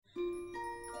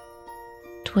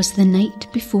'Twas the night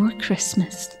before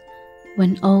Christmas,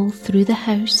 when all through the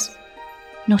house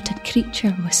not a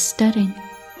creature was stirring,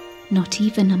 not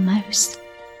even a mouse.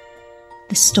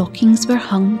 The stockings were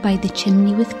hung by the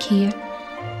chimney with care,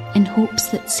 in hopes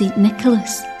that St.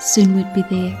 Nicholas soon would be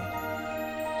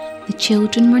there. The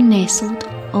children were nestled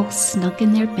all snug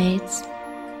in their beds,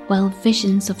 while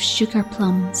visions of sugar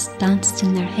plums danced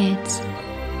in their heads,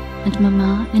 and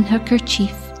Mamma in her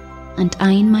kerchief and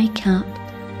I in my cap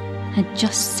had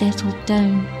just settled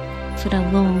down for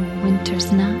a long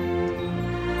winter's nap.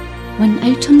 When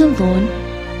out on the lawn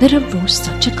there arose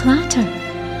such a clatter,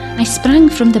 I sprang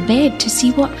from the bed to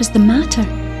see what was the matter.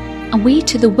 Away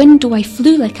to the window I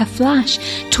flew like a flash,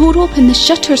 tore open the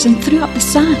shutters and threw up the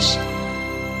sash.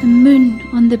 The moon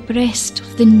on the breast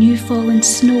of the new fallen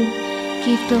snow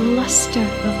gave the lustre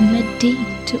of midday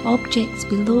to objects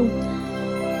below,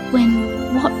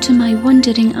 when what to my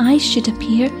wondering eyes should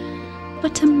appear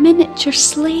but a miniature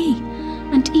sleigh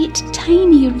and 8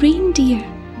 tiny reindeer.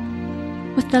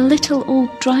 With a little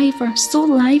old driver so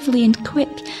lively and quick,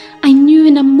 I knew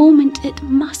in a moment it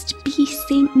must be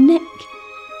Saint Nick.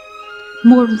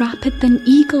 More rapid than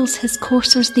eagles his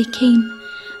coursers they came,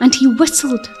 and he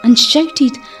whistled and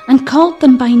shouted and called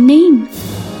them by name.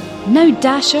 Now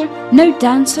Dasher, now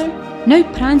Dancer, now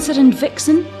Prancer and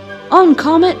Vixen, on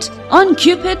Comet, on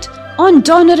Cupid, on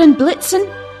Donner and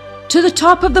Blitzen, to the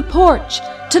top of the porch,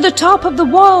 to the top of the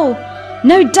wall,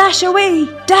 now dash away,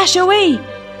 dash away,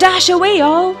 dash away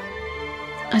all.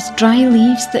 As dry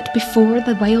leaves that before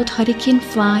the wild hurricane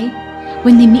fly,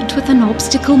 when they meet with an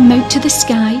obstacle mount to the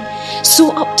sky,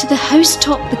 so up to the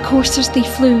housetop the coursers they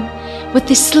flew, with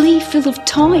the sleigh full of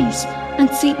toys, and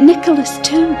St. Nicholas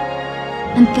too.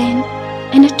 And then,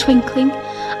 in a twinkling,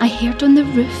 I heard on the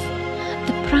roof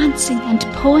the prancing and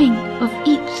pawing of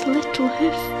each little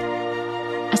hoof.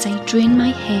 As I drew in my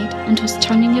head and was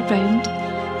turning around,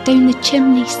 down the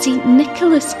chimney St.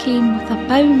 Nicholas came with a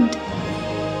bound.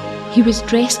 He was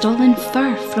dressed all in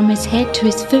fur from his head to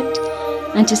his foot,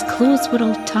 and his clothes were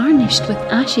all tarnished with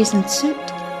ashes and soot.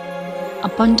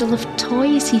 A bundle of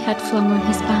toys he had flung on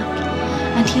his back,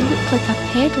 and he looked like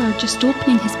a peddler just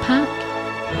opening his pack.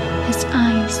 His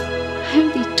eyes, how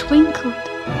they twinkled,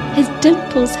 his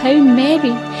dimples how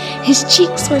merry, his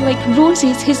cheeks were like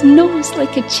roses, his nose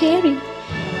like a cherry.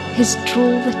 His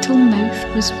droll little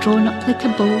mouth was drawn up like a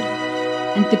bow,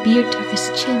 and the beard of his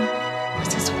chin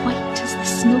was as white as the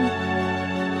snow.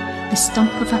 The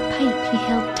stump of a pipe he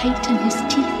held tight in his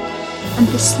teeth, and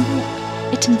the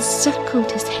smoke, it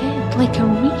encircled his head like a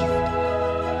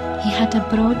wreath. He had a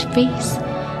broad face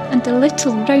and a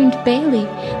little round belly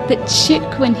that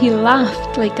shook when he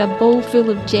laughed like a bowl full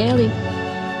of jelly.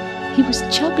 He was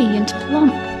chubby and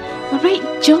plump, a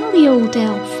right jolly old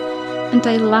elf, and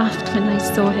I laughed when I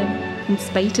saw him, in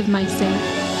spite of myself.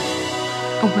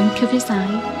 A wink of his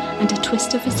eye and a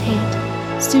twist of his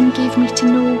head soon gave me to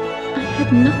know I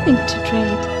had nothing to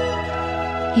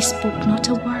dread. He spoke not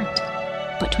a word,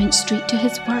 but went straight to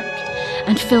his work,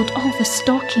 and filled all the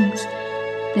stockings,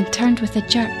 then turned with a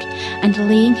jerk, and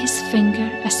laying his finger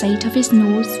aside of his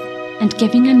nose, and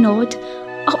giving a nod,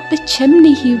 up the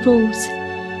chimney he rose.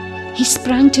 He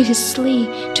sprang to his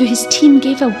sleigh, to his team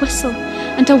gave a whistle,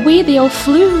 and away they all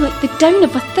flew like the down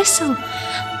of a thistle.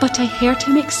 But I heard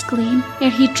him exclaim, ere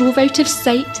he drove out of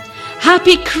sight,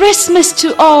 "Happy Christmas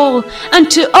to all,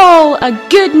 and to all a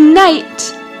good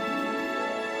night!"